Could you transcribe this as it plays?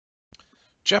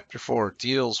Chapter 4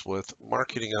 deals with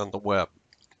marketing on the web.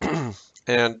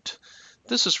 And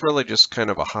this is really just kind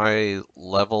of a high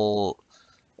level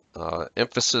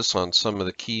emphasis on some of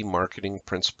the key marketing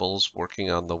principles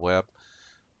working on the web.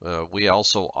 We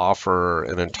also offer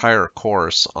an entire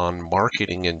course on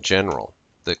marketing in general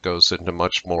that goes into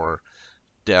much more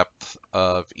depth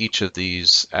of each of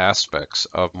these aspects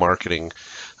of marketing.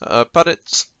 But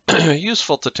it's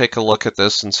useful to take a look at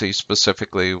this and see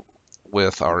specifically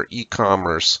with our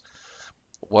e-commerce,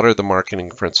 what are the marketing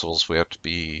principles we have to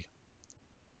be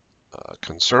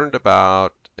concerned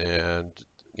about, and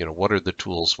what are the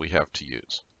tools we have to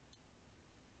use.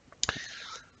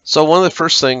 So one of the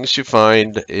first things you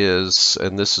find is,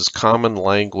 and this is common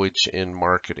language in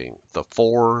marketing, the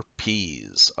 4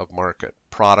 P's of market: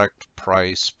 product,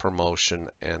 price, promotion,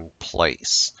 and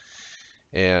place.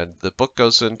 And the book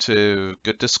goes into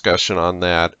good discussion on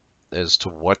that as to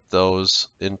what those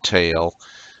entail.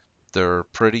 They're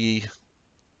pretty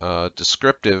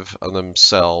descriptive of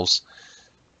themselves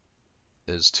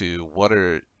as to what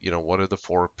are the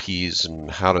 4 P's and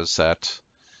how does that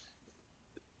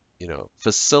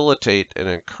facilitate and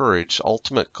encourage.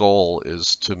 Ultimate goal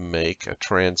is to make a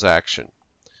transaction.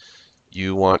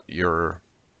 You want your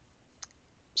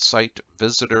site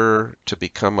visitor to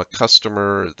become a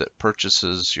customer that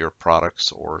purchases your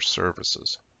products or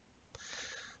services.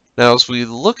 Now, as we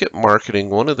look at marketing,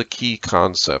 one of the key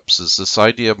concepts is this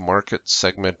idea of market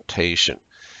segmentation.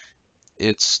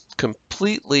 It's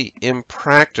completely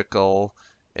impractical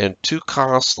and too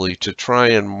costly to try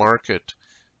and market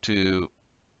to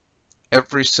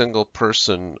every single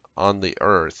person on the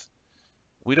earth.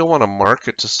 We don't want to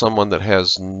market to someone that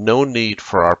has no need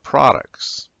for our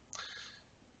products.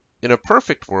 In a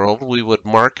perfect world, we would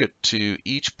market to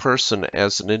each person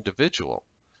as an individual,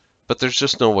 but there's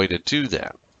just no way to do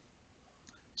that.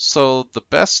 So the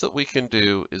best that we can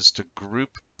do is to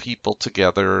group people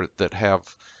together that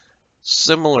have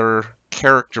similar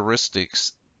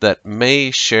characteristics that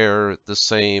may share the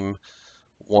same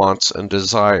wants and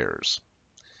desires.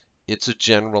 It's a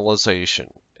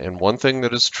generalization. And one thing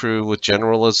that is true with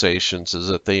generalizations is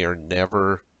that they are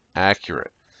never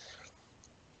accurate.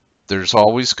 There's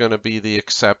always going to be the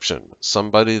exception.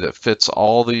 Somebody that fits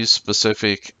all these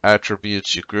specific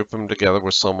attributes, you group them together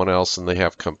with someone else and they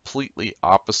have completely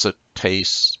opposite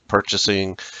tastes,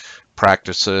 purchasing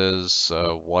practices,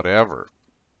 whatever.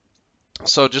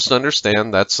 So just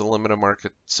understand that's the limit of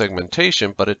market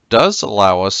segmentation, but it does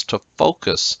allow us to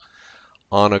focus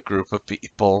on a group of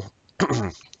people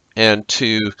and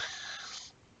to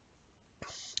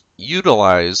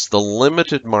utilize the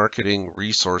limited marketing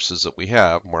resources that we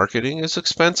have. Marketing is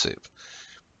expensive.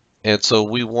 And so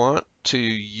we want to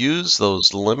use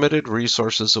those limited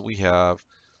resources that we have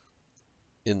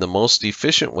in the most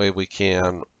efficient way we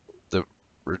can that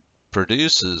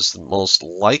produces the most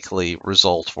likely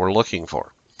result we're looking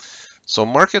for. So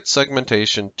market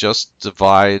segmentation just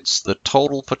divides the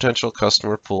total potential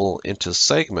customer pool into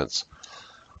segments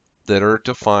that are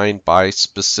defined by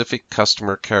specific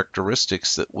customer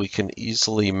characteristics that we can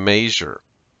easily measure.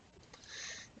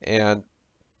 And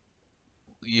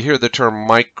you hear the term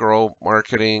micro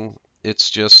marketing.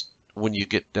 It's just when you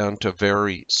get down to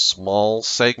very small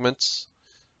segments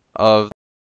of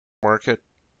the market.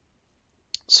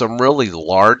 Some really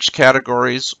large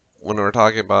categories when we're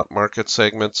talking about market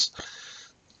segments: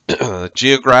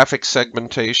 geographic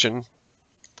segmentation,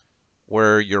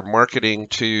 where you're marketing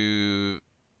to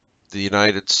the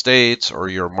United States, or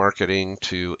you're marketing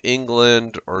to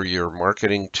England, or you're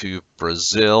marketing to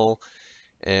Brazil,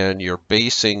 and you're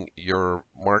basing your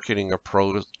marketing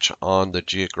approach on the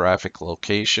geographic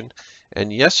location.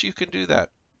 And yes, you can do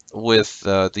that with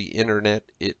the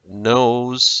internet. It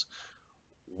knows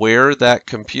where that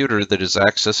computer that is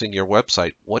accessing your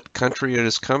website, what country it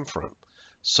has come from.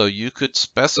 So you could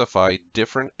specify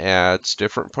different ads,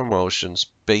 different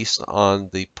promotions based on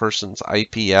the person's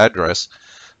IP address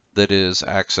that is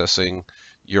accessing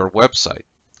your website.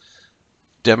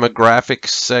 Demographic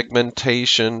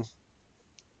segmentation.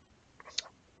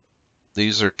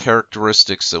 These are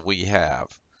characteristics that we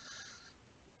have.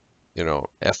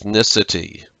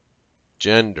 Ethnicity,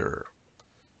 gender,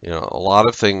 a lot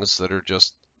of things that are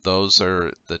just, those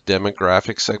are the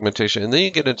demographic segmentation. And then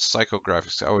you get into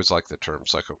psychographics. I always like the term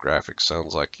psychographic.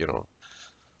 Sounds like,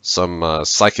 some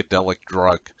psychedelic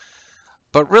drug.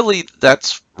 But really,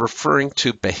 that's referring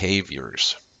to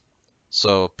behaviors.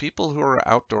 So people who are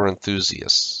outdoor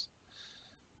enthusiasts,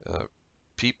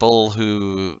 people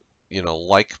who,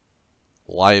 like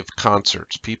live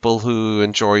concerts, people who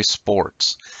enjoy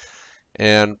sports.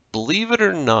 And believe it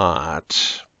or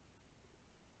not,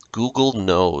 Google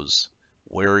knows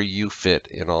where you fit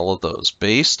in all of those.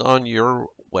 Based on your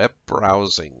web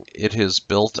browsing, it has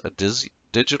built a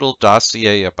digital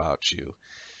dossier about you,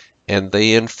 and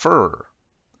they infer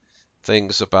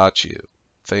things about you.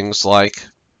 Things like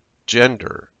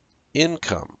gender,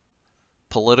 income,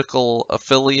 political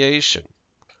affiliation,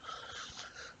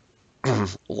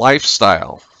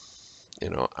 lifestyle,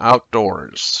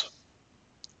 outdoors,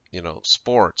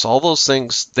 sports, all those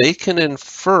things they can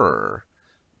infer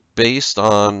based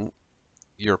on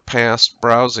your past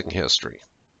browsing history.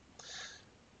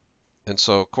 And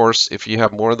so, of course, if you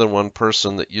have more than one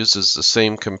person that uses the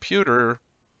same computer,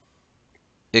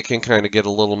 it can kind of get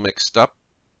a little mixed up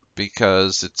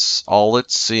because it's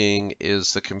seeing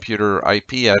is the computer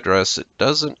IP address. It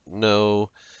doesn't know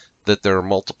that there are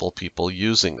multiple people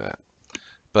using that.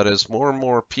 But as more and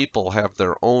more people have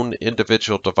their own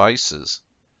individual devices,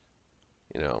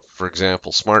 for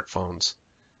example, smartphones,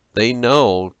 they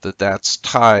know that that's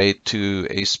tied to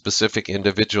a specific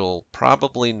individual,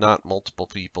 probably not multiple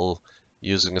people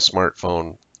using a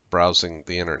smartphone browsing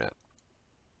the internet.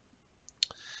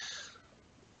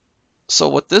 So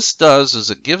what this does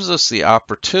is it gives us the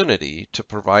opportunity to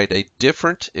provide a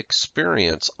different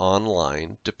experience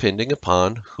online depending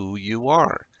upon who you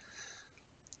are.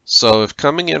 So if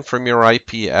coming in from your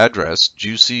IP address,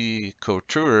 Juicy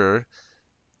Couture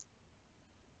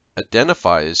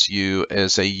identifies you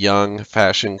as a young,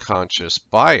 fashion-conscious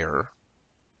buyer,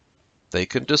 they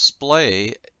can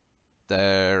display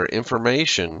their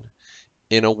information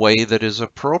in a way that is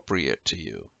appropriate to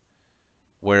you.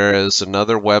 Whereas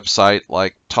another website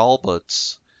like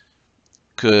Talbot's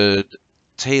could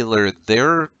tailor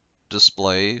their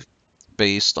display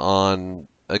based on,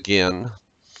 again,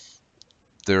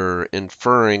 they're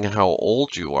inferring how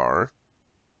old you are.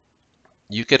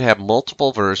 You could have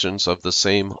multiple versions of the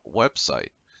same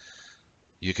website.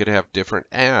 You could have different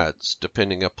ads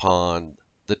depending upon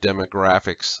the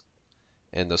demographics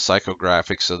and the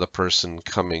psychographics of the person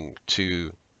coming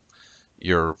to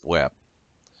your web.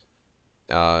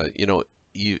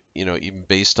 Even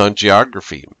based on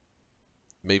geography,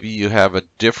 maybe you have a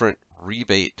different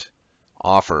rebate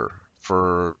offer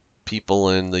for people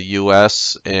in the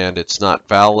US and it's not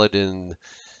valid in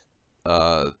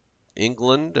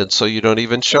England, and so you don't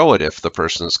even show it if the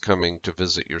person is coming to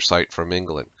visit your site from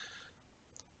England.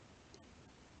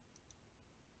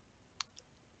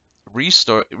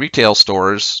 Retail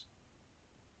stores,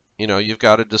 you've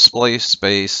got a display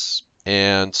space,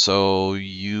 and so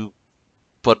you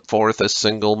put forth a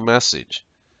single message.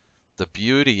 The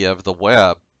beauty of the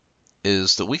web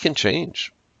is that we can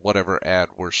change whatever ad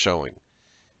we're showing.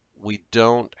 We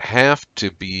don't have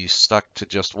to be stuck to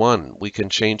just one. We can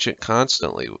change it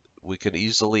constantly. We can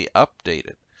easily update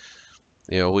it.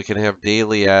 We can have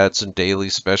daily ads and daily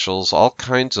specials, all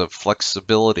kinds of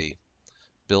flexibility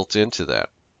built into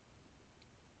that.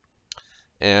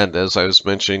 And as I was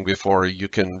mentioning before, you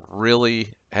can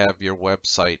really have your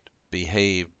website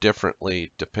behave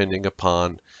differently depending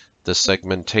upon the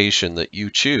segmentation that you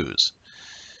choose.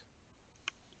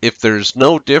 If there's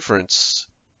no difference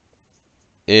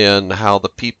in how the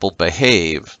people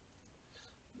behave,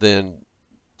 then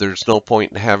there's no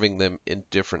point in having them in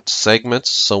different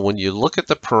segments. So when you look at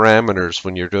the parameters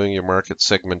when you're doing your market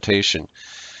segmentation,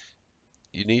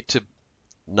 you need to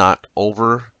not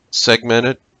over segment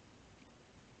it.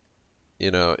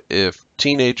 If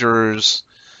teenagers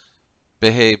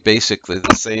behave basically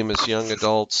the same as young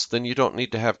adults, then you don't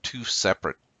need to have two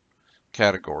separate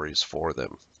categories for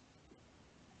them.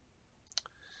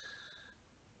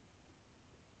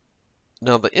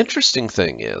 Now, the interesting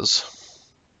thing is,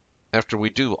 after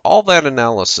we do all that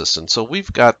analysis, and so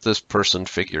we've got this person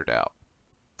figured out,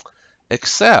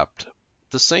 except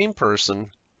the same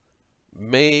person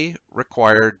may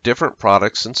require different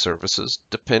products and services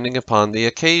depending upon the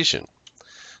occasion.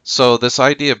 So this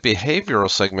idea of behavioral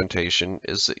segmentation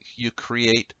is that you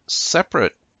create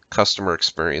separate customer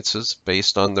experiences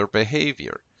based on their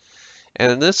behavior.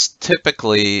 And this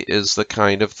typically is the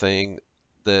kind of thing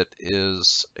that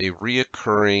is a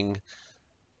reoccurring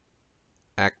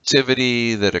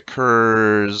activity that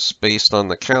occurs based on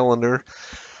the calendar.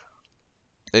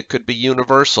 It could be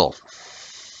universal.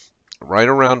 Right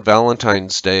around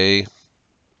Valentine's Day,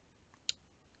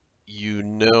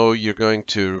 you're going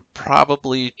to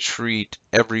probably treat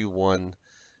everyone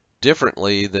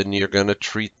differently than you're going to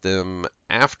treat them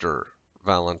after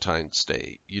Valentine's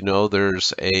Day.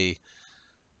 There's a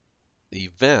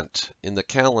event in the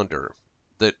calendar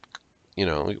that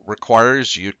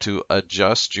requires you to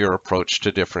adjust your approach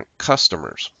to different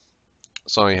customers.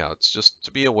 So anyhow, it's just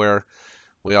to be aware.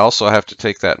 We also have to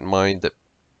take that in mind that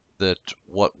that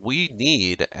what we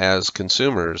need as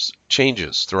consumers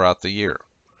changes throughout the year.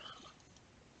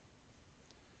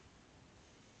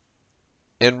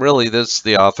 And really,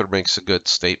 the author makes a good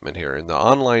statement here. In the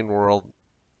online world,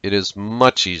 it is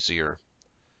much easier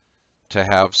to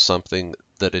have something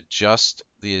that adjusts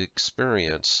the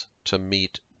experience to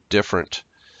meet different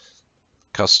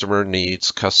customer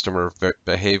needs, customer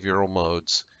behavioral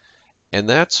modes. And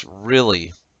that's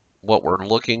really what we're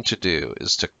looking to do,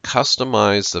 is to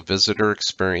customize the visitor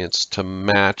experience to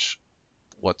match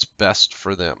what's best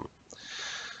for them.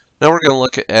 Now we're going to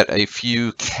look at a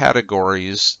few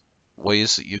categories,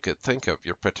 ways that you could think of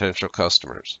your potential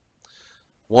customers.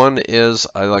 One is,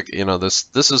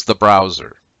 this is the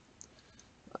browser.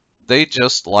 They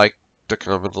just like to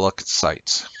come and look at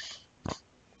sites.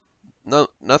 No,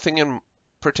 nothing in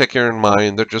particular in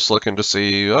mind. They're just looking to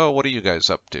see, oh, what are you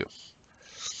guys up to?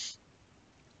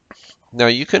 Now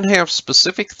you can have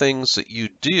specific things that you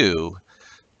do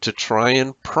to try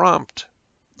and prompt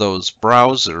those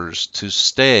browsers to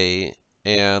stay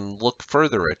and look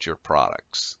further at your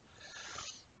products.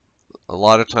 A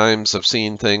lot of times I've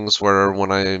seen things where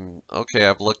when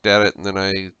I've looked at it and then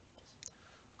I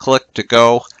click to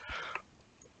go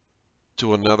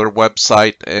to another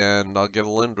website and I'll get a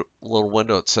little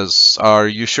window that says, are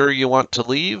you sure you want to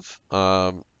leave?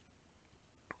 I've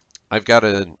got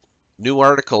a new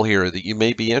article here that you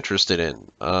may be interested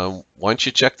in. Why don't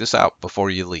you check this out before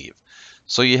you leave?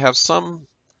 So you have something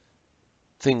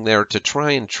there to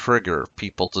try and trigger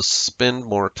people to spend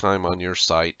more time on your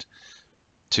site,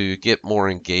 to get more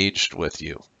engaged with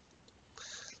you.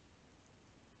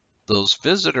 Those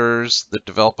visitors that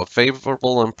develop a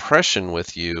favorable impression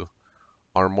with you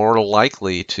are more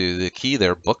likely to, the key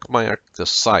there, bookmark the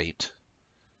site,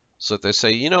 so that they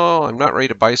say, you know, I'm not ready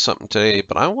to buy something today,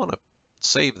 but I want to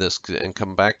save this and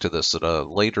come back to this at a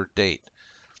later date.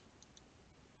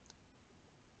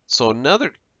 So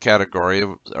another category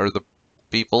are the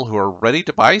people who are ready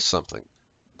to buy something.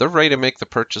 They're ready to make the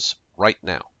purchase right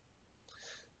now.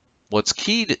 What's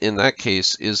key in that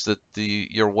case is that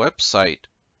your website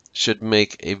should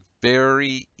make a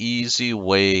very easy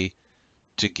way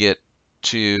to get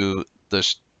to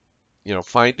this,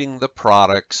 finding the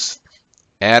products,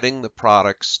 adding the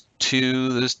products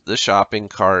to the shopping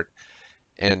cart,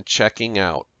 and checking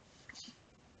out.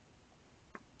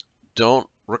 Don't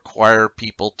require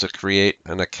people to create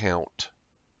an account.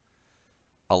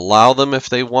 Allow them, if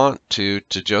they want to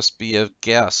just be a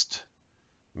guest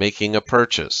making a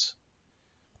purchase.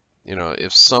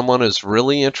 If someone is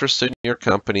really interested in your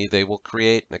company, they will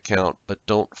create an account, but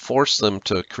don't force them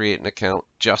to create an account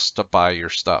just to buy your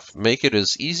stuff. Make it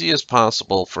as easy as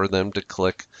possible for them to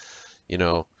click,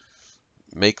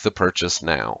 make the purchase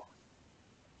now.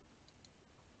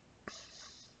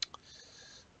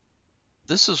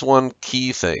 This is one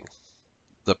key thing.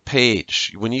 The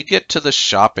page, when you get to the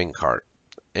shopping cart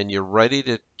and you're ready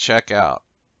to check out,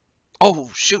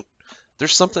 oh shoot,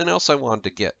 there's something else I wanted to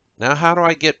get. Now how do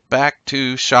I get back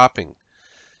to shopping?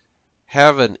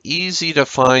 Have an easy to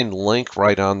find link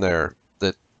right on there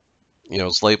that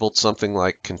is labeled something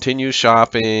like continue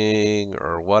shopping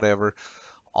or whatever.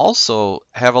 Also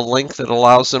have a link that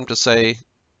allows them to say,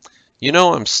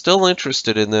 I'm still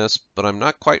interested in this, but I'm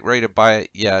not quite ready to buy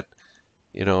it yet.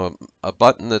 A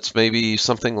button that's maybe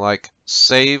something like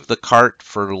save the cart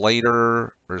for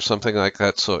later or something like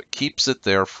that, so it keeps it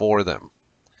there for them.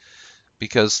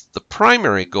 Because the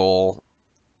primary goal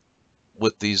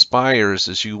with these buyers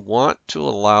is you want to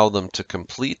allow them to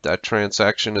complete that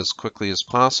transaction as quickly as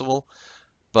possible.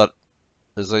 But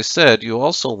as I said, you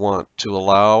also want to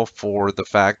allow for the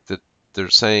fact that they're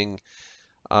saying,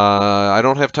 I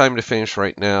don't have time to finish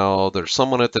right now. There's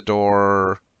someone at the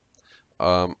door.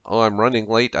 Oh, I'm running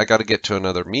late. I got to get to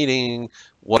another meeting,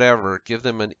 whatever. Give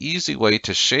them an easy way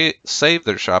to save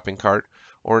their shopping cart,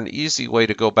 or an easy way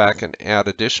to go back and add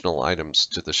additional items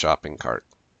to the shopping cart.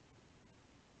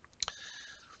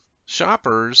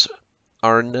 Shoppers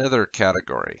are another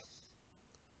category.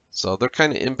 So they're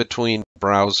kind of in between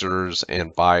browsers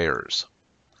and buyers.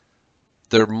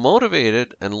 They're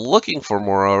motivated and looking for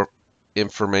more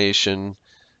information.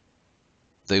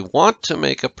 They want to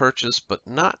make a purchase, but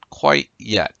not quite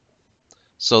yet.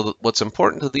 So what's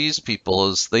important to these people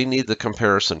is they need the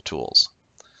comparison tools.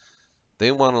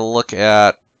 They want to look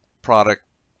at product,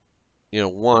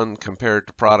 1 compared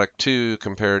to product 2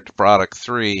 compared to product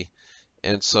 3.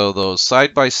 And so those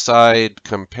side-by-side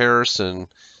comparison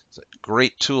is a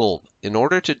great tool. In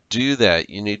order to do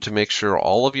that, you need to make sure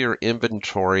all of your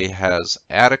inventory has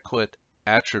adequate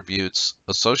attributes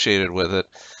associated with it,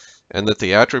 and that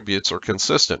the attributes are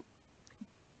consistent.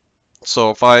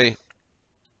 So if I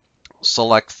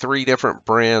select 3 different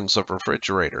brands of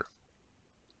refrigerator.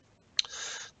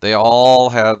 They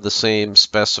all have the same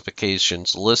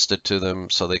specifications listed to them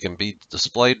so they can be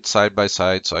displayed side by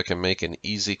side so I can make an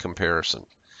easy comparison.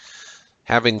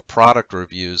 Having product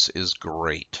reviews is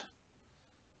great.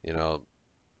 You know,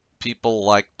 people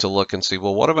like to look and see,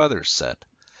 well, what have others said?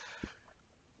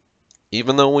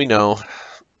 Even though we know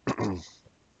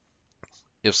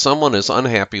if someone is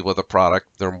unhappy with a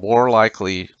product, they're more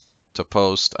likely to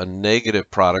post a negative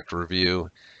product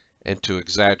review and to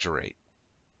exaggerate.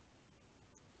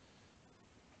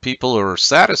 People who are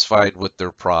satisfied with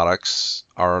their products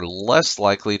are less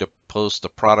likely to post a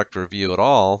product review at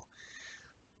all.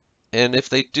 And if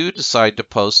they do decide to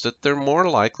post it, they're more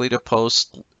likely to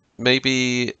post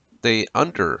maybe they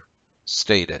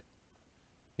understate it.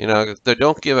 You know, they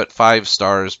don't give it 5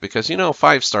 stars because,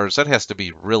 5 stars, that has to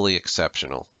be really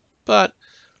exceptional. But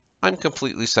I'm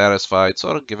completely satisfied, so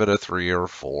I'll give it a 3 or a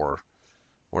 4.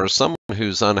 Whereas someone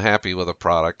who's unhappy with a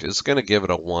product is going to give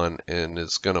it a 1 and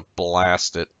is going to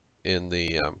blast it in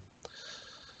the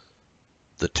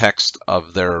text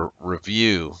of their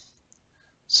review.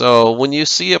 So when you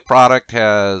see a product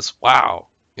has, wow,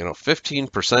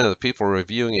 15% of the people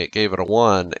reviewing it gave it a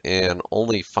 1 and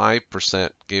only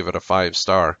 5% gave it a 5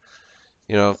 star,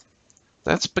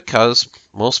 that's because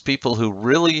most people who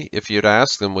really, if you'd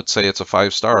ask them, would say it's a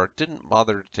 5 star, didn't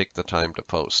bother to take the time to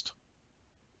post.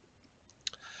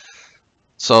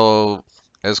 So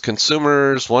as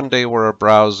consumers, one day we're a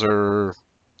browser,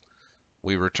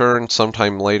 we return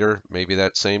sometime later, maybe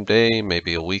that same day,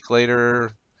 maybe a week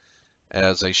later,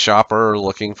 as a shopper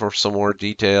looking for some more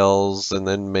details, and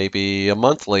then maybe a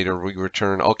month later we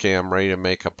return, okay, I'm ready to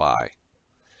make a buy.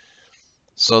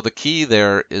 So the key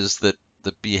there is that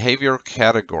the behavior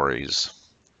categories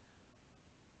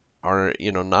are,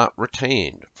 not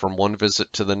retained from one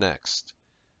visit to the next.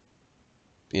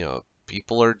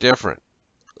 People are different.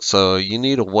 So you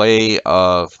need a way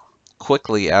of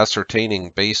quickly ascertaining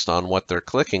based on what they're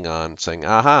clicking on, saying,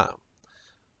 aha,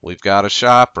 we've got a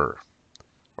shopper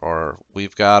or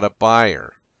we've got a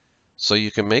buyer. So you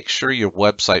can make sure your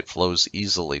website flows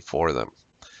easily for them.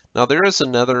 Now there is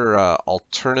another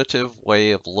alternative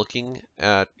way of looking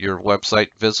at your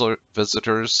website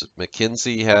visitors.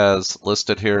 McKinsey has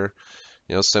listed here,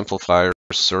 simplifiers,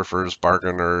 surfers,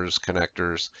 bargainers,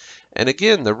 connectors. And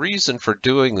again, the reason for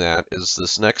doing that is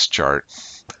this next chart,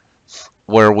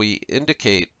 where we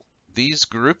indicate these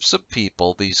groups of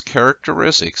people, these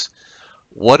characteristics,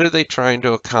 what are they trying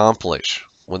to accomplish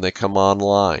when they come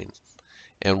online?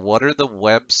 And what are the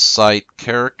website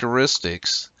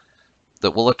characteristics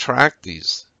that will attract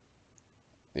these,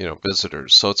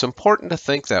 visitors? So it's important to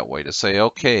think that way, to say,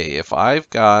 okay, if I've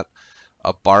got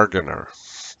a bargainer,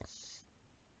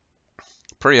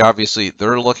 pretty obviously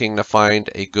they're looking to find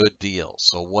a good deal.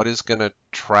 So what is going to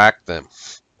attract them?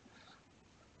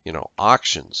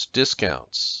 Auctions,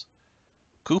 discounts,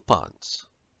 coupons.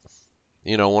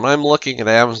 When I'm looking at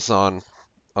Amazon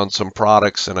on some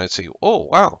products and I see, oh,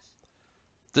 wow,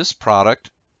 this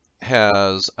product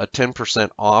has a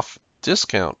 10% off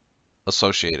discount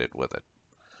associated with it,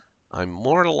 I'm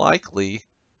more likely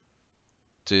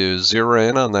to zero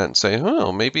in on that and say,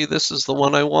 oh, maybe this is the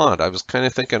one I want. I was kind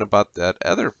of thinking about that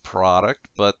other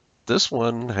product, but this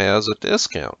one has a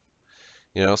discount.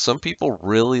 Some people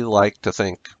really like to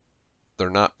think they're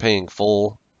not paying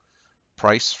full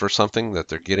price for something, that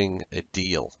they're getting a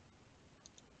deal.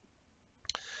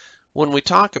 When we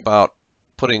talk about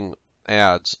putting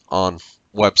ads on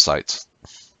websites,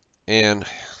 and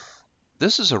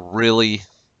this is a really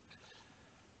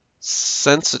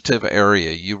sensitive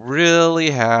area, you really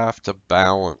have to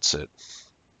balance it.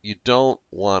 You don't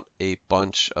want a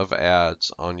bunch of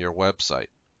ads on your website.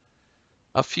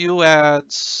 A few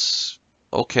ads,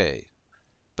 okay,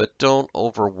 but don't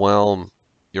overwhelm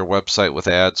your website with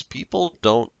ads. People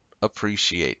don't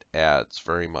appreciate ads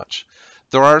very much.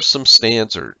 There are some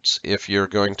standards if you're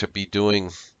going to be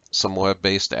doing some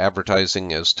web-based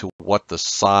advertising as to what the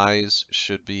size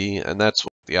should be, and that's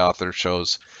what the author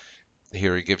shows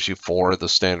here. He gives you 4 of the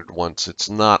standard ones. It's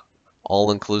not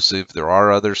all-inclusive. There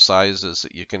are other sizes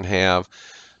that you can have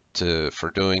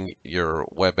for doing your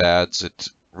web ads. It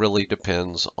really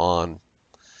depends on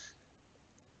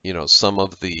some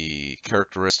of the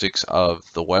characteristics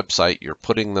of the website you're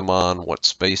putting them on, what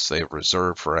space they've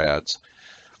reserved for ads.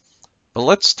 But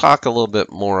let's talk a little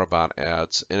bit more about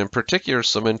ads, and in particular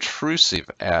some intrusive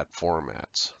ad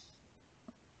formats.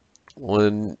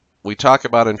 When we talk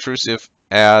about intrusive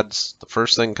ads, the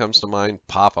first thing comes to mind,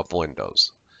 pop-up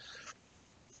windows.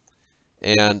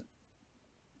 And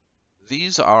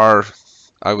these are,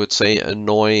 I would say,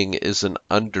 annoying is an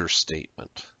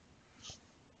understatement.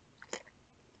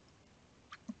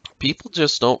 People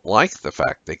just don't like the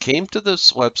fact they came to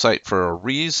this website for a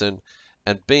reason,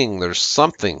 and bing, there's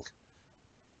something,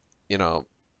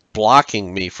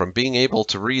 blocking me from being able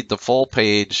to read the full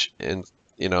page and,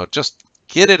 just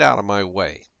get it out of my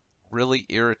way. Really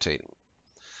irritating.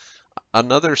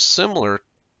 Another similar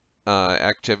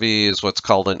activity is what's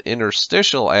called an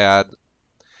interstitial ad.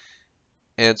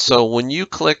 And so when you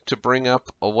click to bring up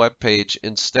a web page,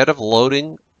 instead of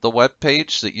loading the web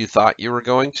page that you thought you were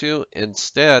going to,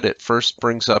 instead it first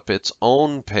brings up its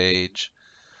own page,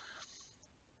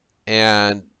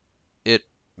 and it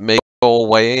may go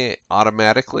away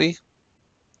automatically,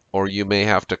 or you may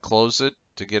have to close it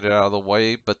to get it out of the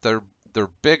way, but they're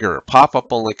bigger.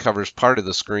 Pop-up only covers part of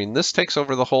the screen. This takes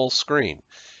over the whole screen.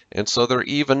 And so they're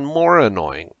even more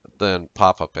annoying than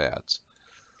pop-up ads.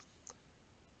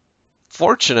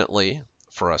 Fortunately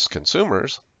for us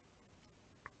consumers,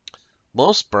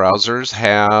 most browsers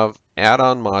have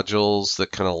add-on modules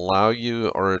that can allow you,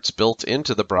 or it's built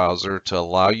into the browser to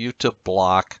allow you to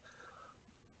block,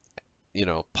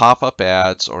 pop-up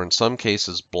ads, or in some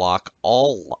cases block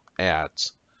all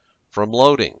ads from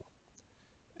loading.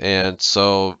 And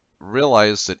so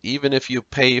realize that even if you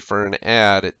pay for an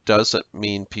ad, it doesn't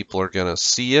mean people are going to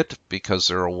see it, because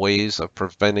there are ways of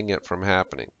preventing it from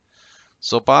happening.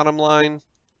 So bottom line,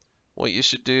 what you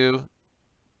should do,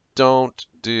 don't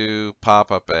do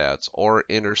pop-up ads or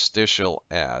interstitial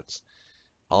ads.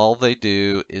 All they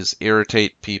do is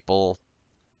irritate people.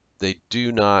 They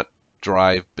do not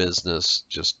drive business.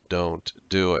 Just don't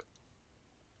do it.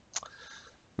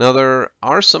 Now, there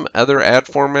are some other ad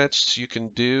formats you can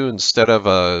do instead of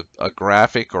a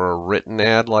graphic or a written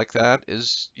ad like that.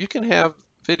 Is you can have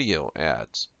video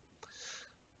ads.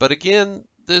 But again,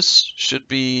 this should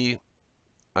be,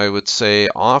 I would say,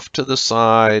 off to the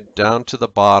side, down to the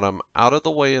bottom, out of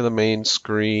the way of the main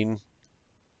screen.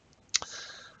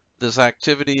 This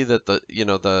activity that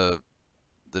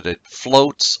that it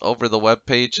floats over the web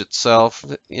page itself,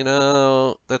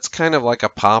 that's kind of like a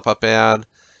pop-up ad.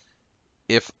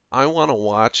 If I want to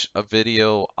watch a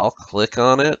video, I'll click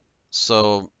on it.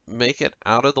 So make it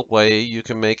out of the way. You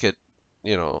can make it,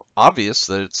 obvious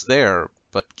that it's there,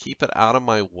 but keep it out of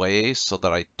my way so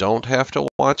that I don't have to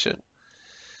watch it.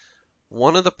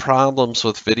 One of the problems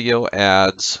with video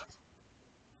ads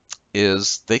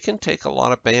is they can take a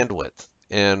lot of bandwidth.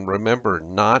 And remember,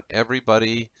 not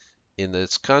everybody in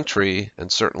this country,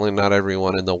 and certainly not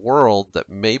everyone in the world that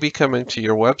may be coming to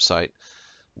your website,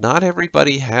 not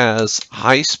everybody has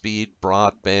high-speed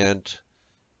broadband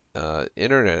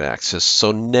internet access.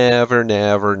 So never,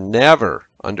 never, never,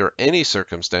 under any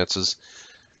circumstances,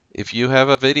 if you have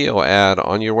a video ad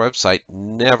on your website,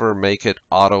 never make it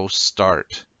auto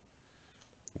start.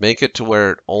 Make it to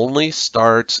where it only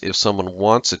starts if someone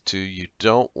wants it to. You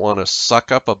don't want to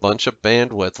suck up a bunch of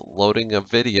bandwidth loading a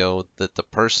video that the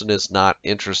person is not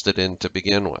interested in to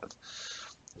begin with.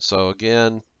 So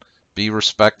again, be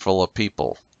respectful of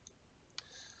people.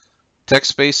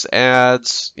 Text-based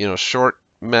ads, short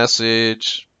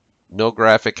message, no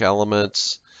graphic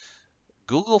elements.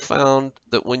 Google found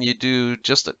that when you do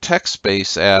just a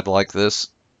text-based ad like this,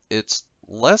 it's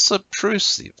less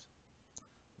obtrusive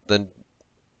than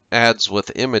ads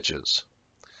with images,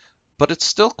 but it's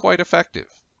still quite effective.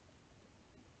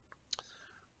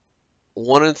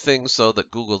 One of the things, though,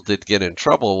 that Google did get in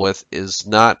trouble with is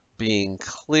not being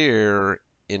clear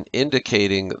in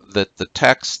indicating that the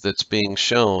text that's being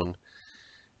shown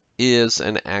is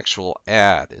an actual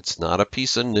ad. It's not a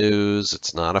piece of news,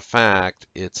 it's not a fact,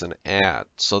 it's an ad.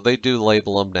 So they do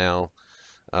label them now,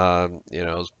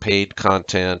 paid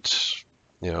content,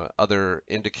 other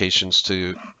indications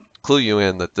to clue you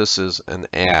in that this is an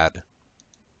ad.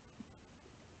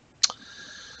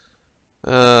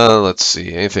 Let's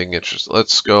see, anything interesting?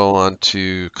 Let's go on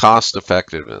to cost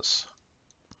effectiveness.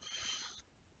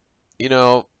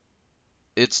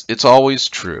 It's always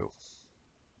true.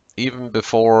 Even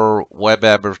before web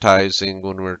advertising,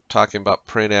 when we're talking about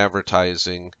print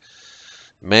advertising,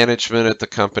 management at the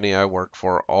company I worked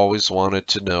for always wanted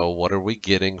to know, what are we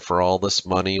getting for all this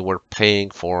money we're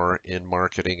paying for in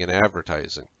marketing and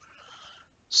advertising?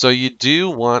 So you do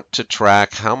want to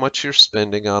track how much you're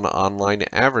spending on online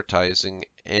advertising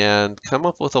and come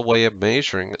up with a way of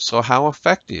measuring it. So how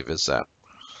effective is that?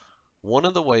 One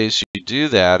of the ways you do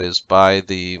that is by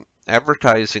the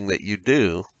advertising that you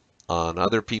do on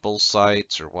other people's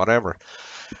sites or whatever.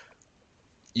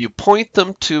 You point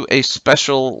them to a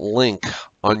special link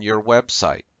on your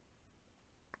website.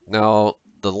 Now,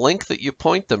 the link that you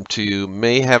point them to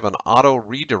may have an auto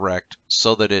redirect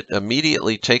so that it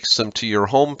immediately takes them to your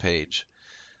home page,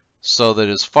 so that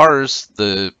as far as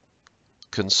the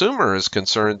consumer is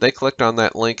concerned, they clicked on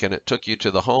that link and it took you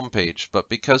to the home page. But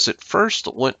because it first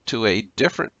went to a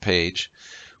different page,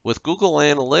 with Google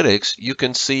Analytics, you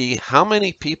can see how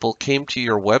many people came to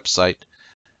your website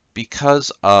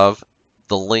because of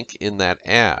the link in that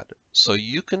ad. So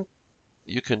you can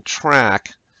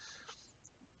track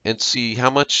and see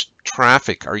how much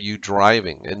traffic are you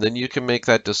driving, and then you can make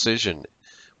that decision.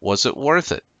 Was it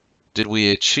worth it? Did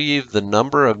we achieve the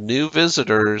number of new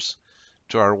visitors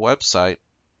to our website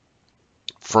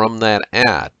from that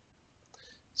ad?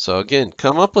 So again,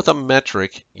 come up with a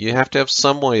metric. You have to have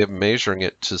some way of measuring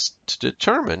it to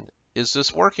determine, is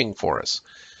this working for us?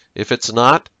 If it's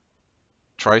not,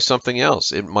 try something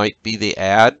else. It might be the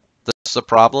ad that's the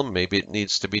problem. Maybe it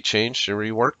needs to be changed and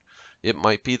reworked. It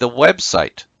might be the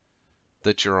website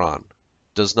that you're on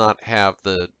does not have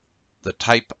the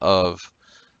type of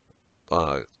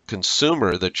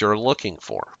consumer that you're looking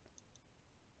for.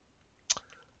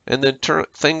 And then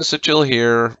things that you'll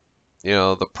hear,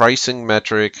 the pricing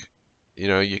metric,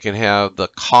 you can have the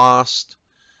cost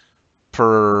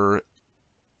per,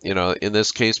 in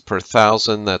this case per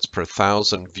thousand, that's per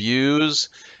thousand views,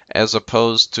 as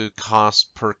opposed to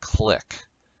cost per click.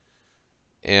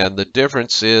 And the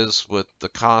difference is with the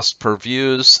cost per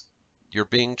views, you're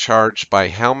being charged by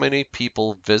how many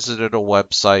people visited a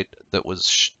website that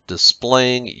was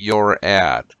displaying your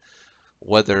ad.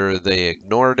 Whether they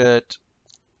ignored it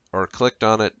or clicked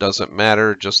on it doesn't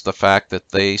matter, just the fact that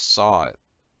they saw it.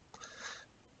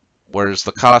 Whereas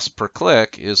the cost per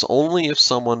click is only if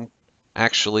someone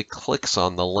actually clicks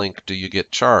on the link do you get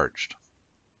charged.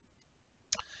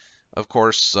 Of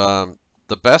course, the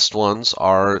best ones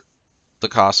are the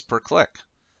cost per click,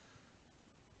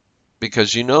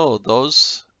 because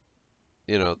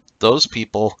those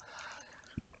people,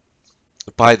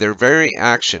 by their very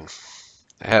action,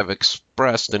 have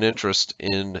expressed an interest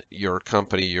in your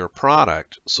company, your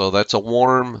product. So that's a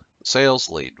warm sales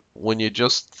lead. When you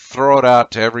just throw it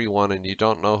out to everyone and you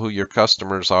don't know who your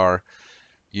customers are,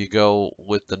 you go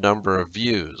with the number of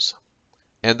views.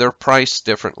 And they're priced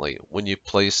differently when you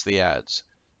place the ads.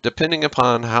 Depending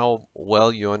upon how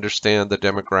well you understand the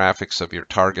demographics of your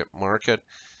target market,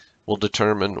 will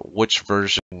determine which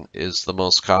version is the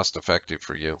most cost effective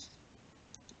for you.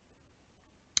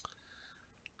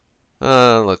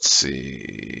 Let's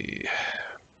see.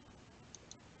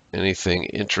 Anything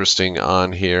interesting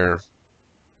on here?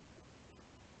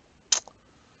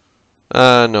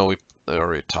 No, we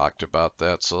already talked about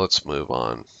that, so let's move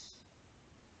on.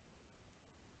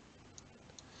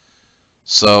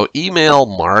 So, email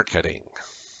marketing.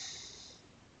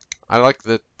 I like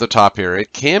the top here.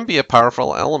 It can be a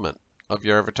powerful element of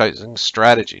your advertising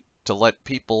strategy to let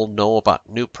people know about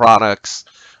new products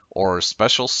or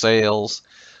special sales.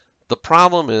 The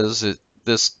problem is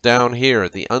this down here,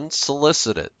 the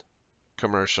unsolicited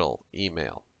commercial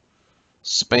email,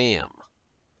 spam.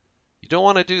 You don't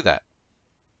want to do that.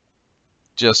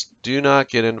 Just do not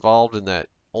get involved in that.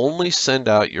 Only send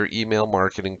out your email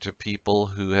marketing to people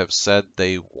who have said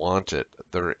they want it.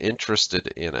 They're interested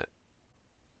in it.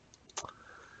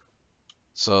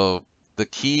 So the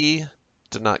key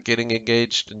to not getting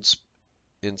engaged in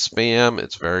spam,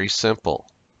 it's very simple.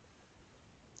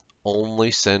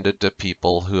 Only send it to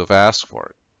people who have asked for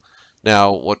it.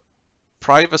 Now, what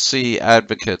privacy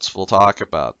advocates will talk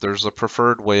about, there's a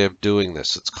preferred way of doing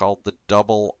this. It's called the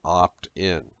double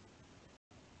opt-in.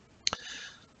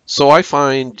 So I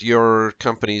find your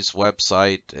company's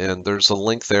website and there's a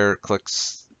link there,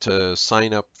 clicks to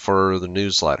sign up for the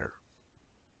newsletter.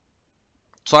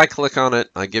 So I click on it,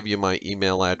 I give you my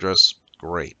email address,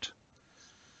 great.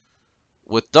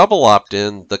 With double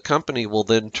opt-in, the company will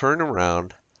then turn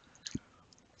around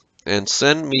and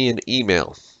send me an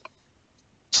email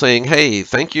saying, hey,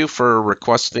 thank you for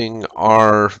requesting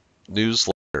our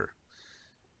newsletter.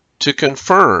 To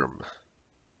confirm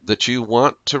that you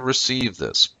want to receive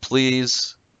this,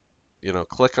 please,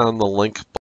 click on the link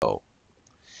below.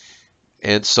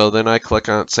 And so then I click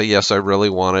on it, say, yes, I really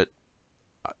want it.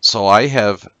 So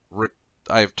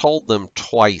I've told them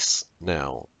twice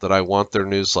now that I want their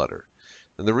newsletter.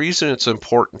 And the reason it's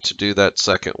important to do that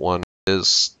second one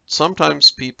is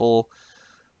sometimes people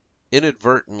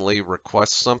inadvertently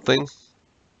request something.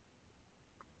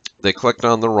 They clicked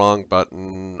on the wrong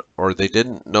button, or they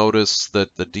didn't notice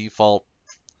that the default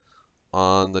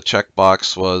on the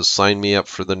checkbox was sign me up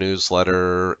for the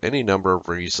newsletter, any number of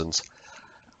reasons.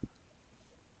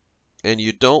 And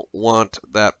you don't want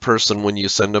that person, when you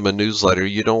send them a newsletter,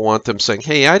 you don't want them saying,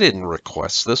 hey, I didn't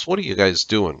request this. What are you guys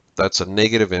doing? That's a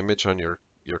negative image on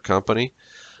your company.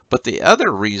 But the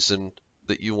other reason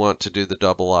that you want to do the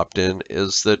double opt-in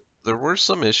is that there were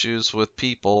some issues with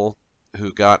people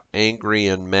who got angry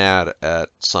and mad at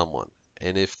someone.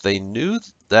 And if they knew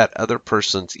that other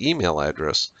person's email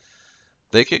address,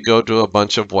 they could go to a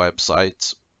bunch of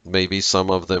websites, maybe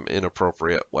some of them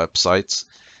inappropriate websites,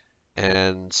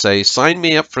 and say, sign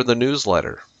me up for the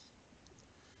newsletter.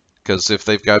 Because if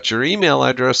they've got your email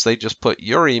address, they just put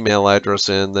your email address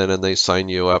in, then and they sign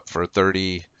you up for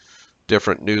 30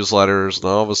 different newsletters, and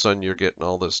all of a sudden you're getting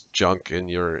all this junk in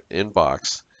your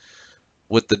inbox.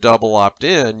 With the double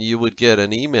opt-in, you would get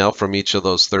an email from each of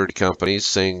those 30 companies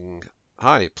saying,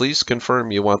 hi, please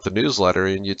confirm you want the newsletter,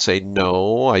 and you'd say,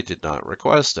 no, I did not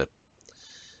request it.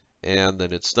 And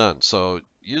then it's done. So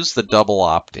use the double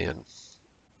opt-in.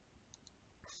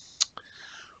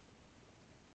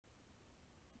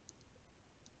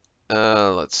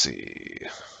 Let's see.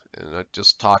 And I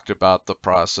just talked about the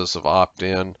process of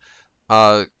opt-in.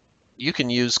 You can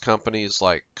use companies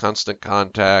like Constant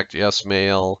Contact,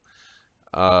 YesMail,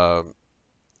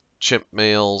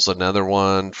 ChimpMail's another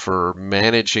one for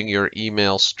managing your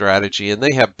email strategy, and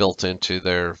they have built into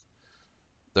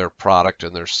their product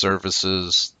and their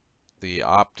services the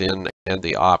opt-in and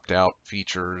the opt-out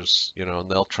features, you know,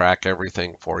 and they'll track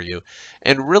everything for you,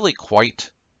 and really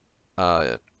quite,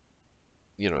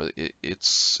 you know,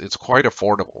 it's quite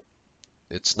affordable.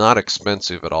 It's not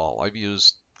expensive at all. I've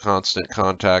used Constant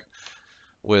Contact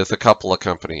with a couple of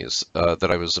companies that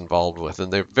I was involved with,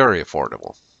 and they're very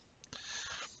affordable.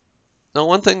 Now,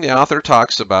 one thing the author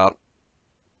talks about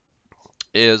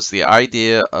is the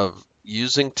idea of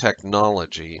using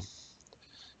technology,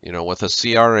 you know, with a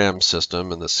CRM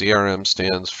system, and the CRM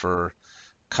stands for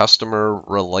Customer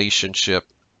Relationship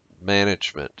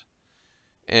Management.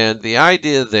 And the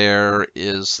idea there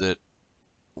is that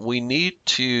we need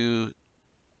to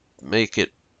make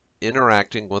it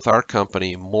interacting with our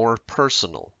company more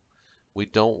personal. We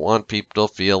don't want people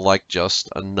to feel like just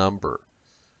a number.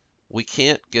 We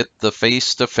can't get the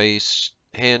face-to-face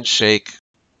handshake,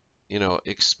 you know,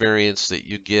 experience that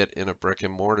you get in a brick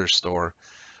and mortar store,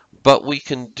 but we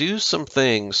can do some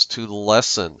things to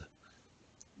lessen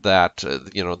that,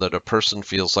 you know, that a person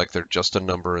feels like they're just a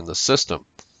number in the system.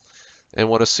 And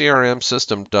what a CRM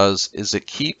system does is it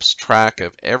keeps track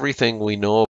of everything we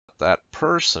know about that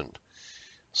person,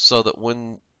 so that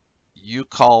when you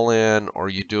call in or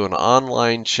you do an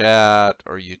online chat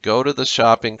or you go to the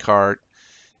shopping cart,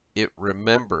 it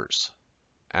remembers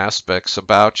aspects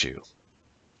about you.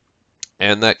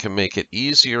 And that can make it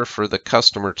easier for the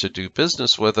customer to do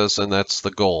business with us, and that's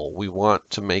the goal. We want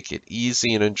to make it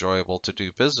easy and enjoyable to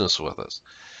do business with us.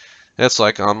 That's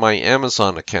like on my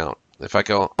Amazon account. If I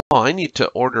go, oh, I need to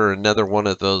order another one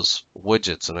of those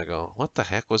widgets, and I go, what the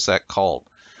heck was that called?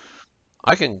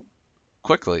 I can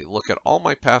quickly look at all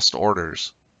my past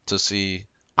orders to see,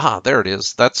 there it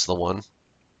is, that's the one.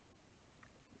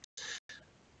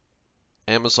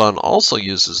 Amazon also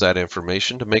uses that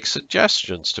information to make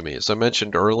suggestions to me. As I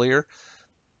mentioned earlier,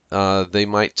 they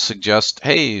might suggest,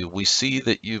 hey, we see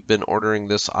that you've been ordering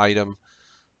this item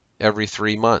every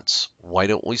 3 months. Why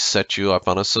don't we set you up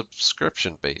on a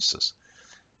subscription basis?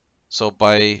 So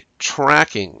by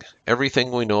tracking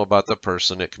everything we know about the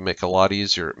person, it can make it a lot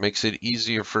easier. It makes it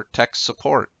easier for tech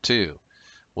support too.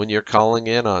 When you're calling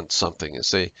in on something and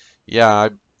say, yeah,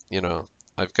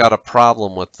 I've got a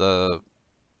problem with the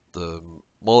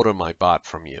modem I bought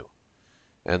from you.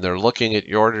 And they're looking at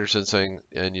your orders and saying,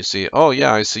 and you see, oh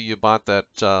yeah, I see you bought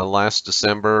that last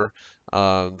December.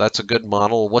 That's a good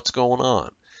model. What's going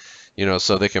on? You know,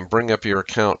 so they can bring up your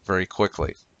account very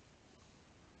quickly.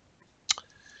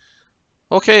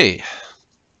 Okay,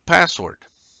 password.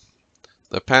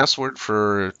 The password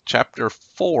for Chapter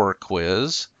 4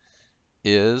 quiz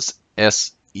is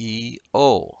SEO,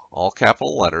 all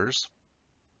capital letters,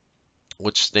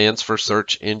 which stands for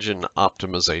Search Engine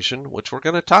Optimization, which we're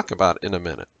going to talk about in a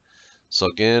minute. So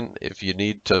again, if you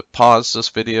need to pause this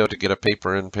video to get a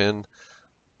paper and pen,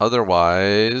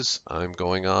 otherwise I'm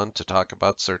going on to talk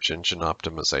about search engine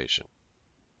optimization.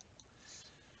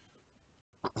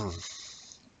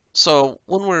 So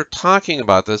when we're talking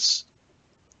about this,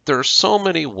 there are so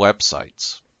many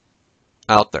websites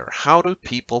out there. How do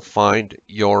people find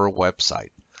your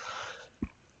website?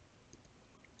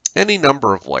 Any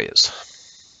number of ways.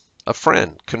 A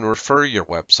friend can refer your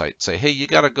website, say, hey, you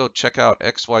got to go check out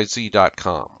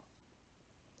xyz.com.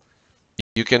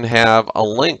 You can have a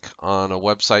link on a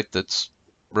website that's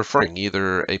referring,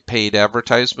 either a paid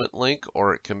advertisement link,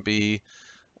 or it can be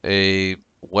a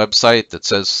website that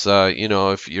says, you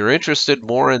know, if you're interested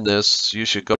more in this, you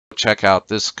should go check out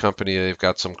this company. They've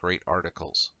got some great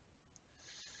articles.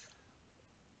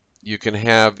 You can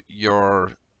have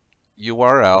your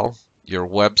URL, your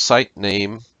website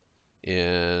name,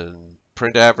 in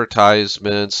print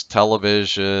advertisements,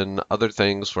 television, other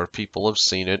things where people have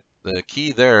seen it. The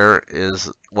key there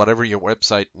is whatever your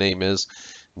website name is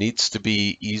needs to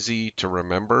be easy to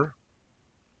remember.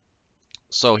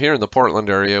 So here in the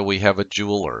Portland area, we have a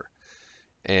jeweler,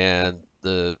 and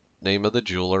the name of the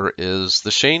jeweler is the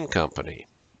Shane Company.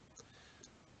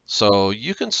 So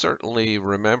you can certainly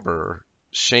remember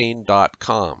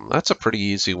Shane.com. That's a pretty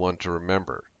easy one to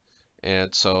remember.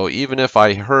 And so even if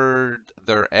I heard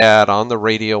their ad on the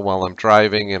radio while I'm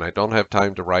driving and I don't have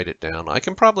time to write it down, I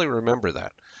can probably remember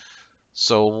that.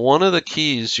 So one of the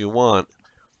keys you want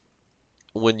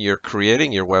when you're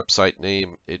creating your website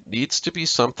name, it needs to be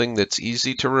something that's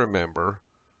easy to remember,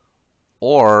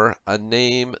 or a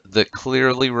name that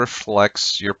clearly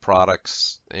reflects your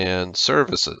products and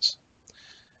services.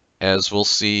 As we'll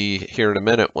see here in a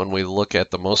minute when we look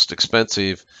at the most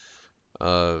expensive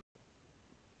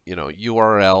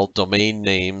URL domain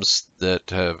names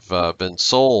that have been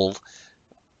sold,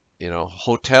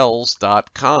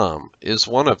 hotels.com is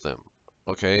one of them.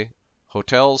 Okay,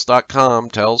 hotels.com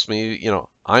tells me,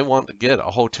 I want to get a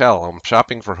hotel. I'm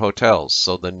shopping for hotels.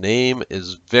 So the name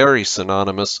is very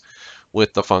synonymous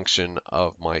with the function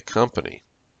of my company.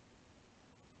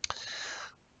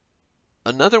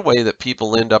 Another way that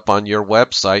people end up on your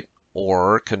website,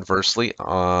 or conversely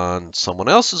on someone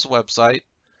else's website,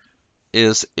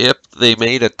 is if they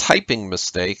made a typing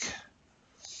mistake.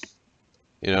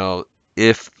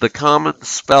 If the common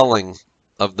spelling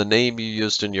of the name you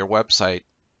used in your website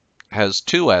has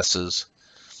 2 S's,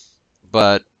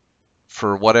 but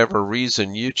for whatever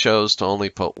reason you chose to only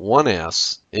put 1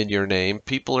 S in your name,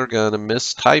 people are going to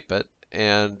mistype it,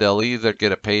 and they'll either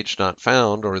get a page not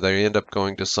found or they end up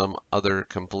going to some other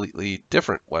completely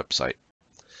different website.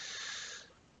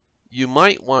 You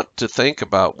might want to think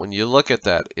about, when you look at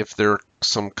that, if there are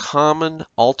some common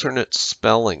alternate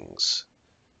spellings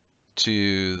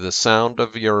to the sound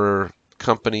of your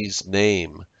company's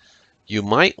name, you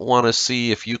might want to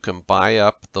see if you can buy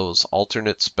up those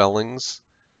alternate spellings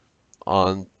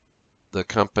on the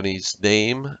company's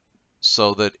name,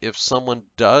 so that if someone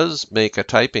does make a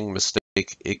typing mistake,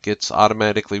 it gets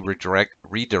automatically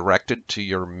redirected to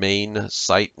your main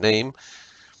site name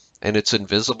and it's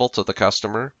invisible to the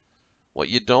customer. What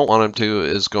you don't want them to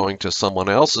is going to someone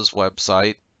else's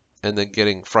website and then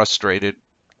getting frustrated,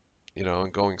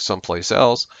 and going someplace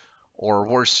else. Or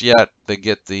worse yet, they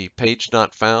get the page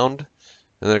not found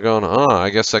and they're going, oh, I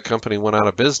guess that company went out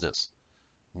of business.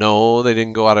 No, they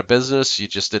didn't go out of business. You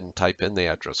just didn't type in the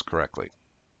address correctly.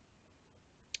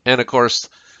 And of course,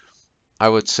 I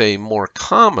would say more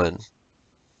common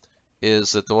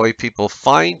is that the way people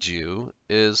find you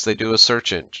is they do a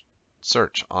search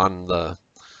on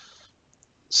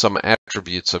some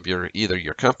attributes of either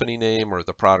your company name or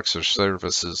the products or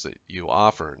services that you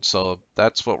offer. And so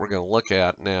that's what we're going to look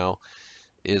at now,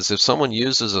 is if someone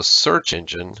uses a search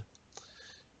engine,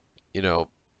 how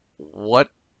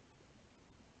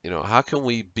can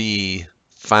we be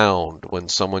found when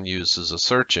someone uses a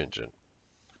search engine?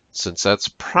 Since that's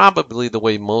probably the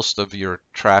way most of your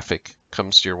traffic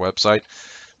comes to your website.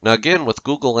 Now again, with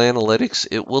Google Analytics,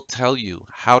 it will tell you,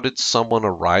 how did someone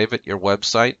arrive at your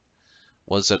website?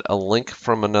 Was it a link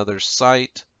from another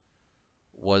site?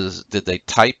 Did they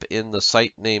type in the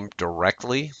site name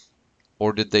directly?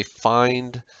 Or did they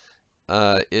find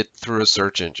it through a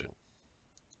search engine?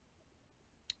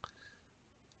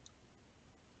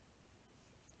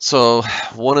 So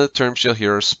one of the terms you'll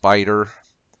hear is Spider.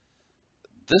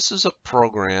 This is a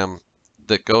program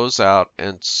that goes out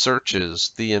and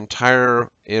searches the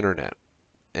entire internet,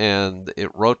 and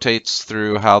it rotates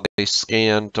through how they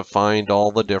scan to find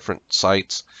all the different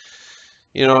sites.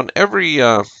 And every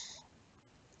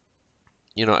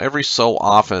so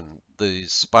often, the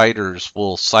spiders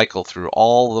will cycle through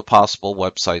all the possible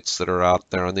websites that are out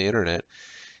there on the internet.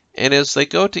 And as they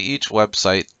go to each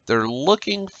website, they're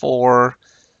looking for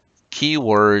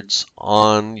keywords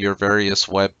on your various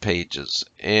web pages,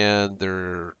 and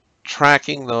they're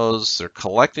tracking those, they're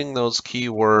collecting those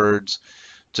keywords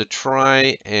to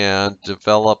try and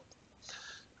develop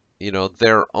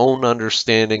their own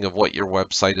understanding of what your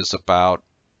website is about.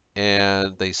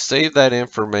 And they save that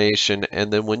information,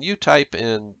 and then when you type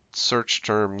in search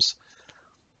terms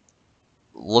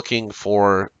looking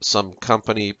for some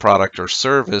company, product, or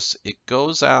service, it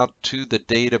goes out to the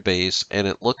database and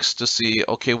it looks to see,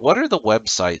 okay, what are the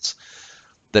websites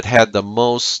that had the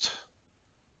most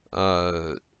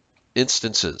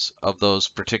instances of those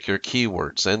particular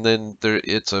keywords? And then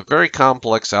it's a very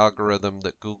complex algorithm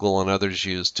that Google and others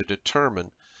use to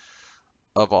determine,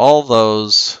 of all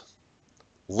those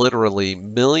literally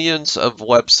millions of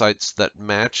websites that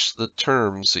match the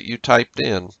terms that you typed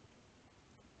in,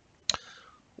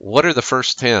 what are the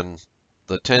first 10,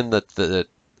 the 10 that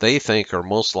they think are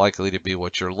most likely to be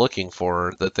what you're looking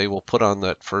for, that they will put on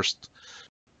that first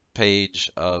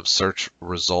page of search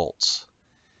results.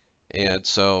 And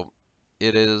so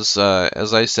it is,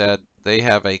 as I said, they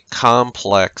have a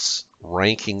complex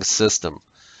ranking system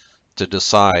to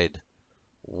decide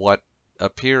what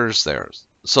appears there.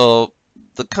 So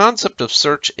the concept of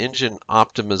search engine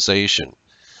optimization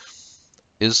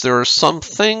is there are some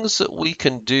things that we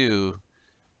can do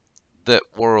that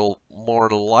will more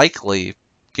likely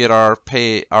get our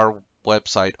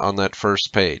website on that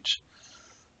first page.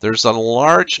 There's a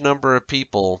large number of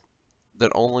people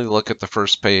that only look at the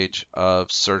first page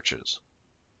of searches.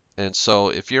 And so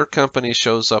if your company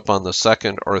shows up on the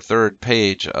second or third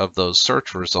page of those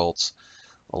search results,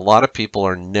 a lot of people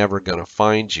are never going to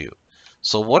find you.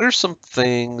 So what are some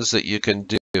things that you can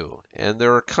do? And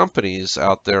there are companies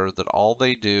out there that all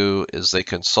they do is they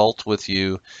consult with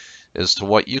you as to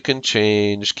what you can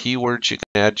change, keywords you can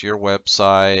add to your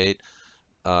website,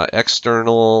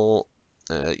 external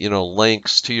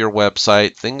links to your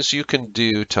website, things you can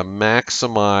do to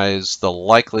maximize the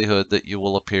likelihood that you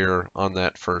will appear on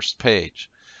that first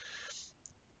page.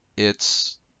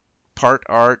 It's part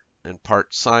art and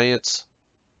part science,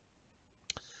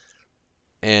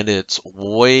 and it's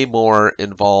way more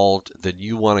involved than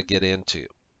you want to get into.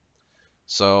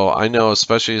 So I know,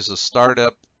 especially as a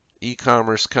startup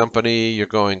e-commerce company, you're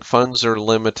going, funds are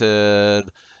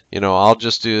limited, I'll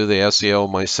just do the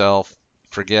SEO myself.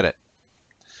 Forget it.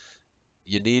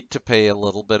 You need to pay a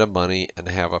little bit of money and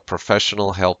have a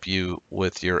professional help you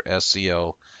with your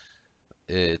SEO.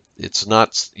 It's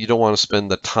not, you don't want to spend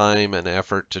the time and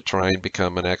effort to try and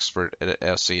become an expert at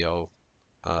SEO,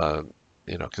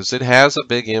 because it has a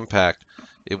big impact.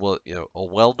 It will, a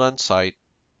well-done site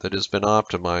that has been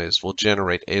optimized will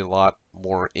generate a lot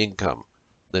more income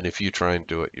than if you try and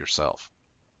do it yourself.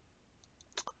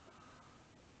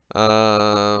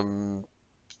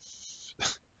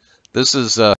 This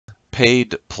is a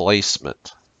paid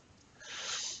placement.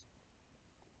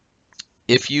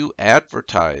 If you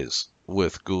advertise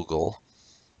with Google,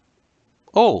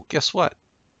 guess what?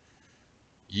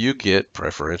 You get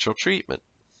preferential treatment.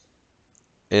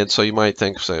 And so you might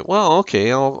say, well,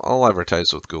 okay, I'll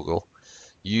advertise with Google.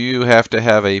 You have to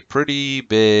have a pretty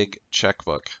big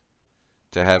checkbook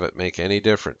to have it make any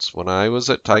difference. When I was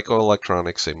at Tyco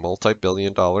Electronics, a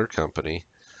multi-billion-dollar company,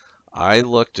 I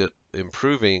looked at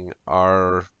improving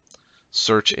our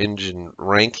search engine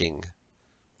ranking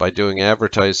by doing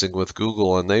advertising with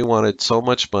Google, and they wanted so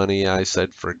much money, I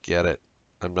said, forget it.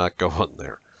 I'm not going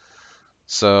there.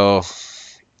 So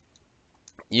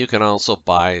you can also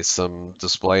buy some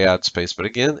display ad space, but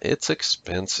again, it's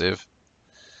expensive.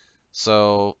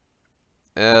 So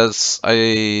as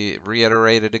I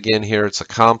reiterated again here, it's a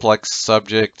complex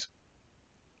subject.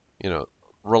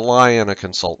 Rely on a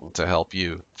consultant to help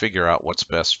you figure out what's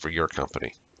best for your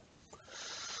company.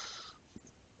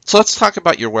 So let's talk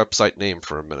about your website name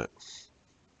for a minute.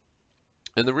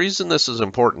 And the reason this is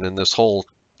important in this whole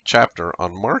chapter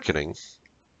on marketing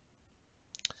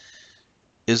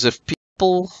is if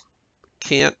people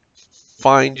can't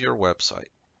find your website,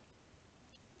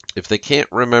 if they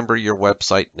can't remember your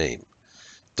website name,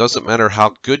 doesn't matter how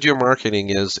good your marketing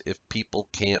is if people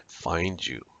can't find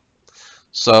you.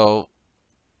 So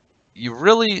you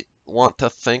really want to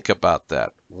think about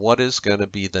that. What is going to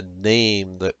be the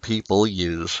name that people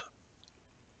use,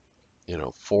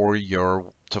 to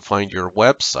find your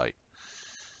website?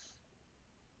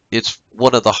 It's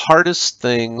one of the hardest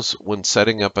things when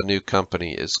setting up a new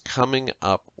company is coming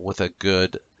up with a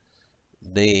good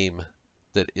name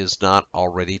that is not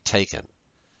already taken.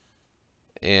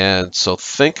 And so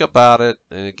think about it.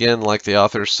 And again, like the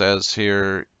author says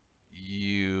here,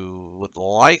 you would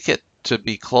like it to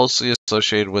be closely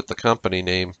associated with the company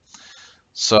name.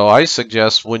 So I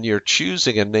suggest when you're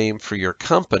choosing a name for your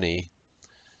company,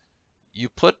 you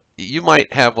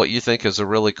might have what you think is a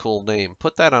really cool name.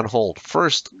 Put that on hold.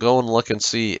 First, go and look and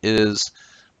see, is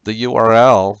the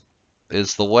URL,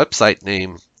 is the website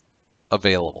name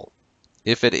available?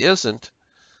 If it isn't,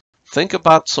 think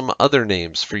about some other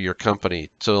names for your company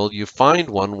till you find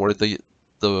one where the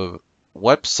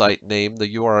website name,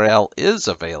 the URL, is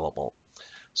available.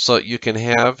 So you can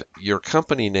have your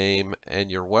company name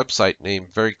and your website name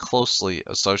very closely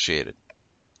associated.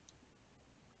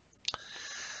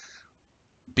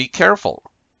 Be careful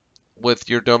with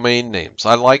your domain names.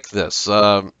 I like this.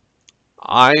 iFlySWA.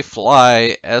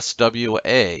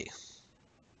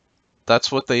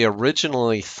 That's what they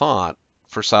originally thought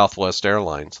for Southwest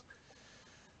Airlines.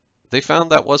 They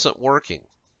found that wasn't working.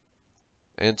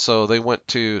 And so they went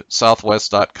to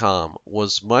southwest.com,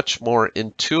 was much more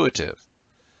intuitive.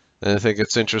 And I think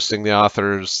it's interesting the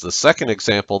authors, the second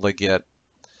example they get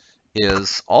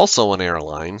is also an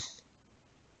airline.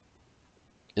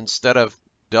 Instead of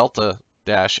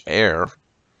Delta-Air,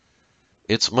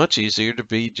 it's much easier to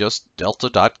be just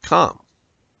delta.com.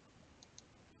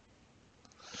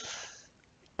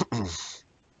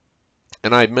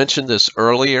 And I mentioned this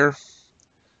earlier,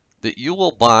 that you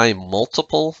will buy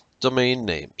multiple domain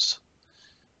names,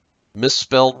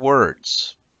 misspelled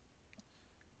words.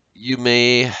 You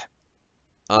may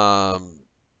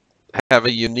have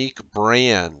a unique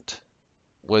brand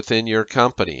within your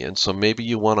company, and so maybe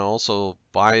you want to also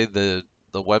buy the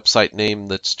website name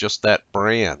that's just that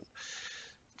brand.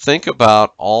 Think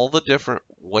about all the different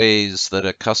ways that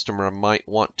a customer might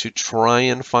want to try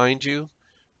and find you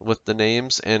with the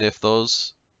names, and if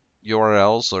those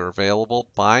URLs are available,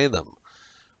 buy them.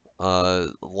 A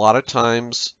lot of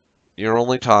times you're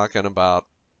only talking about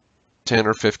 $10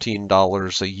 or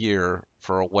 $15 a year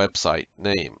for a website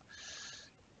name.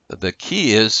 The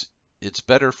key is it's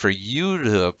better for you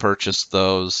to purchase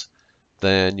those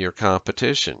than your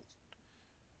competition.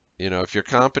 You know, if your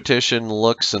competition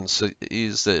looks and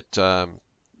sees that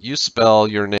you spell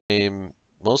your name,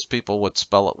 most people would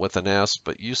spell it with an S,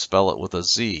 but you spell it with a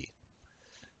Z.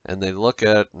 And they look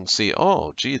at it and see,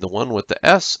 oh, gee, the one with the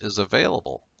S is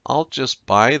available. I'll just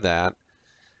buy that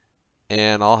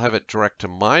and I'll have it direct to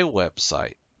my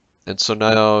website. And so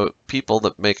now people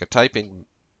that make a typing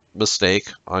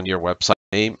mistake on your website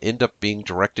name end up being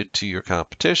directed to your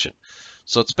competition.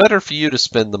 So it's better for you to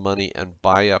spend the money and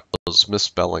buy up those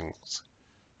misspellings,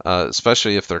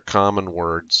 especially if they're common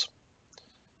words.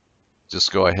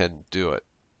 Just go ahead and do it.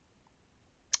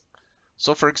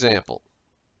 So for example,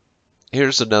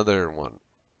 here's another one,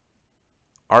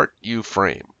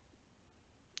 ArtUFrame.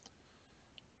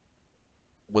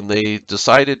 When they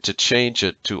decided to change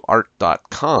it to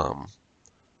art.com,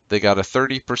 they got a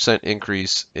 30%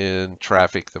 increase in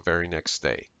traffic the very next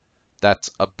day.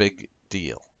 That's a big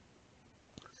deal.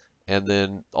 And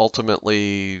then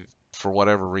ultimately, for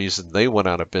whatever reason, they went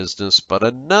out of business, but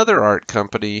another art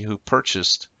company who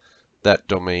purchased that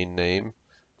domain name,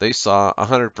 they saw a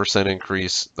 100%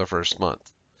 increase the first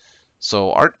month.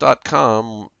 So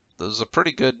art.com is a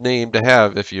pretty good name to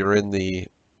have if you're in the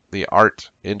art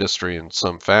industry in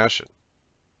some fashion.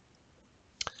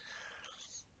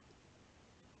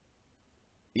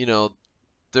 You know,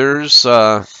 there's,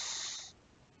 I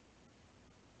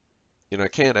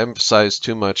can't emphasize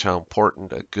too much how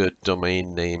important a good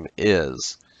domain name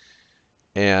is.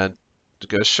 And to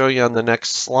go show you on the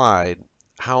next slide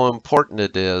how important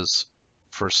it is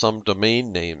for some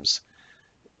domain names,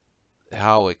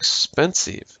 how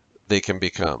expensive they can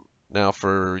become. Now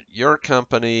for your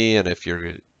company, and if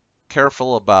you're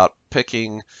careful about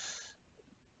picking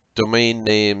domain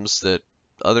names that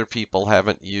other people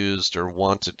haven't used or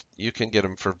wanted, you can get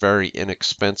them for very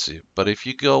inexpensive. But if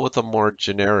you go with a more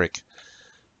generic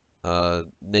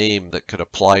name that could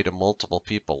apply to multiple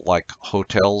people, like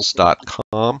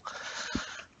hotels.com,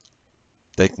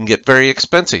 they can get very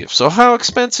expensive. So how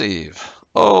expensive?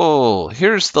 Oh,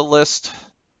 here's the list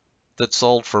that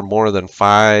sold for more than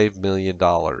 $5 million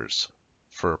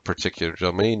for a particular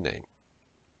domain name.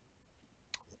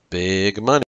 Big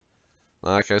money.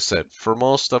 Like I said, for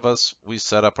most of us, we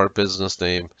set up our business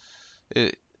name.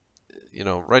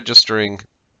 Registering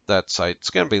that site,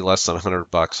 it's going to be less than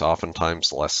 $100,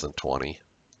 oftentimes less than 20.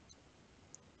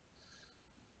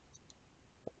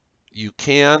 You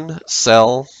can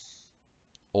sell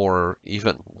or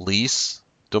even lease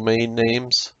domain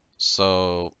names.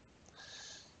 So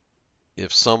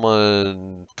if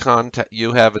someone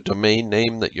you have a domain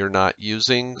name that you're not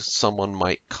using, someone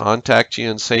might contact you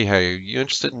and say, hey, are you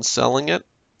interested in selling it?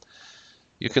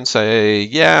 You can say,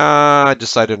 yeah, I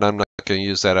decided I'm not going to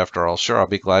use that after all. Sure, I'll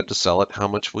be glad to sell it. How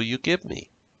much will you give me?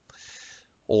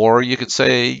 Or you could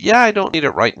say, yeah, I don't need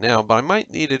it right now, but I might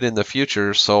need it in the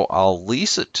future, so I'll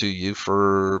lease it to you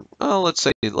for,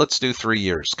 let's do 3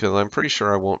 years, because I'm pretty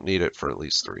sure I won't need it for at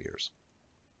least 3 years.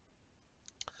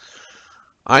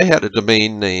 I had a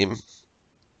domain name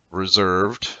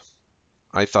reserved.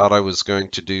 I thought I was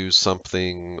going to do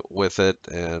something with it,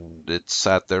 and it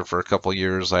sat there for a couple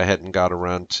years. I hadn't got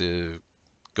around to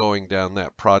going down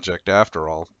that project after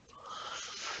all.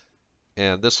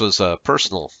 And this was a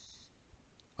personal,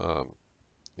 it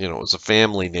was a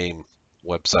family name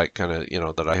website kind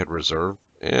of, that I had reserved.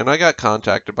 And I got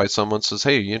contacted by someone who says,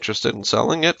 hey, are you interested in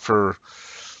selling it for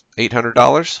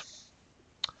 $800?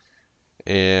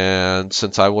 And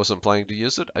since I wasn't planning to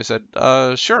use it, I said,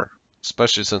 sure,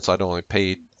 especially since I'd only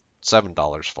paid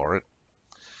 $7 for it.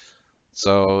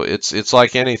 So it's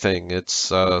like anything. It's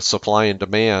supply and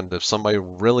demand. If somebody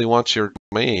really wants your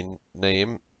domain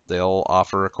name, they'll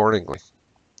offer accordingly.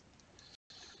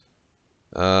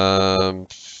 Let's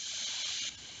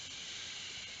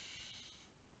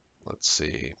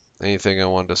see. Anything I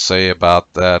wanted to say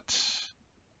about that?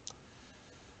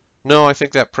 No, I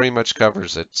think that pretty much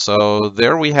covers it. So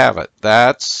there we have it.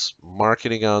 That's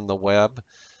marketing on the web.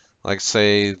 Like I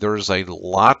say, there's a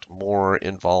lot more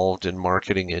involved in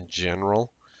marketing in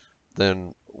general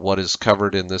than what is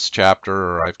covered in this chapter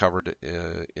or I've covered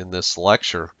in this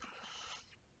lecture.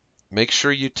 Make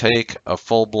sure you take a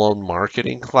full-blown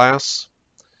marketing class,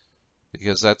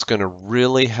 because that's going to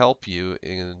really help you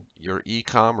in your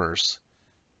e-commerce,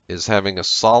 is having a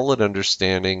solid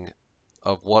understanding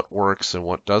of what works and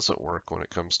what doesn't work when it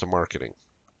comes to marketing.